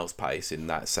absolute snail's pace in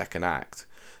that second act,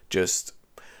 just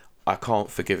I can't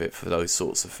forgive it for those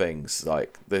sorts of things.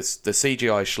 Like this, the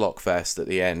CGI schlockfest at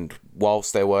the end,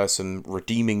 whilst there were some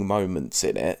redeeming moments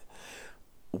in it,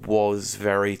 was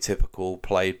very typical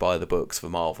played by the books for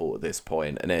Marvel at this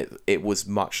point, and it was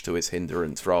much to its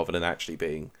hindrance rather than actually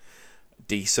being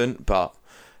decent. But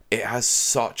it has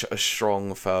such a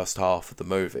strong first half of the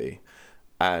movie,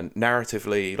 and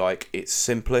narratively, like, it's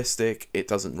simplistic. It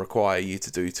doesn't require you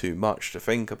to do too much to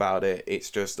think about it.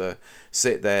 It's just a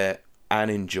sit there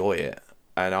and enjoy it,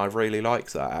 and I really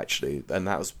liked that, actually, and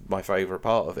that was my favourite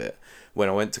part of it. When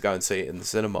I went to go and see it in the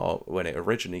cinema when it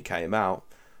originally came out,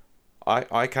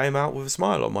 I came out with a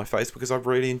smile on my face because I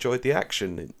really enjoyed the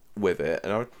action with it,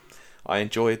 and I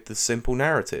enjoyed the simple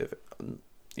narrative.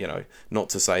 You know, not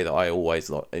to say that I always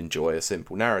enjoy a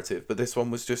simple narrative, but this one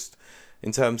was just,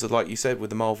 in terms of, like you said, with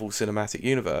the Marvel Cinematic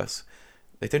Universe,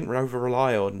 they didn't over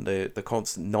rely on the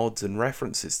constant nods and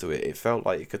references to it. It felt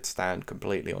like it could stand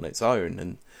completely on its own,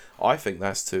 and I think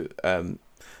that's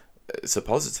it's a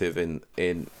positive in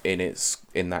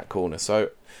that corner. So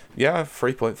yeah,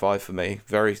 3.5 for me.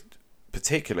 Very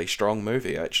particularly strong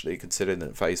movie, actually, considering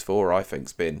that Phase 4 I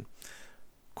think's been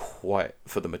quite,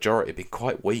 for the majority, been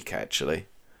quite weak, actually.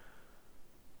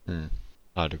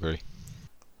 I'd agree.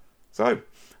 So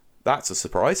that's a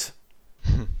surprise.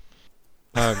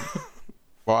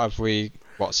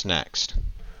 What's next?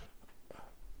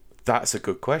 That's a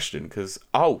good question, because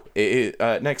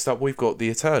next up we've got the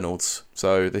Eternals.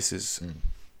 So this is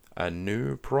a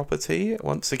new property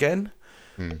once again.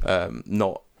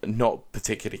 Not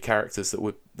particularly characters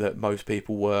that most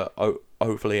people were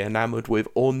overly enamoured with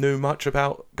or knew much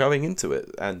about going into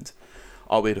it. And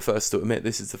I'll be the first to admit,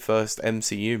 this is the first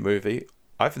MCU movie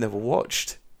I've never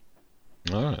watched.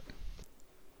 Alright.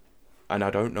 And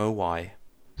I don't know why.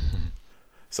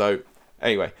 So,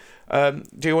 anyway,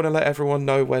 do you want to let everyone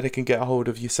know where they can get a hold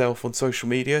of yourself on social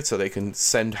media so they can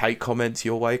send hate comments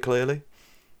your way, clearly?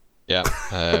 Yeah,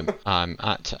 I'm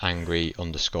at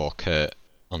angry_Kurt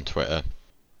on Twitter,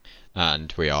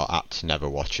 and we are at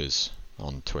Neverwatchers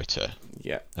on Twitter.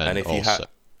 Yeah, and if you have...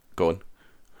 Go on.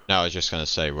 No, I was just going to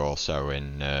say we're also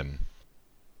in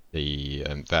the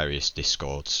various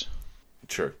Discords.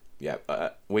 True. Yeah,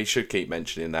 we should keep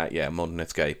mentioning that. Yeah, Modern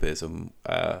Escapism,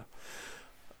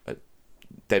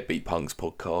 Deadbeat Punks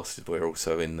podcast. We're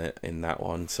also in that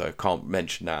one, so can't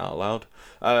mention that out loud.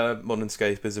 Modern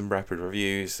Escapism, Rapid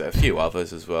Reviews, a few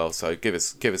others as well. So give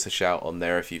us a shout on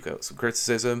there if you've got some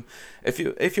criticism.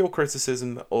 If your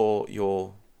criticism or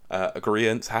your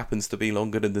agreement happens to be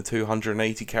longer than the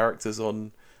 280 characters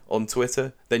on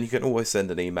Twitter, then you can always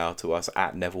send an email to us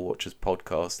at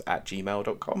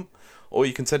neverwatcherspodcast@gmail.com, or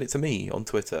you can send it to me on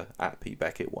Twitter at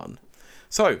pbeckett1.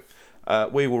 So,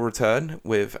 we will return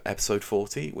with episode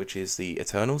 40, which is the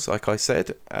Eternals, like I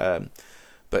said. But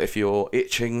if you're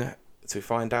itching to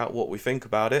find out what we think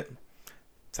about it,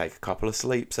 take a couple of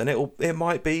sleeps, and it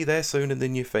might be there sooner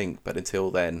than you think. But until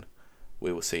then,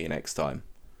 we will see you next time.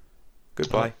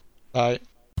 Goodbye. Bye.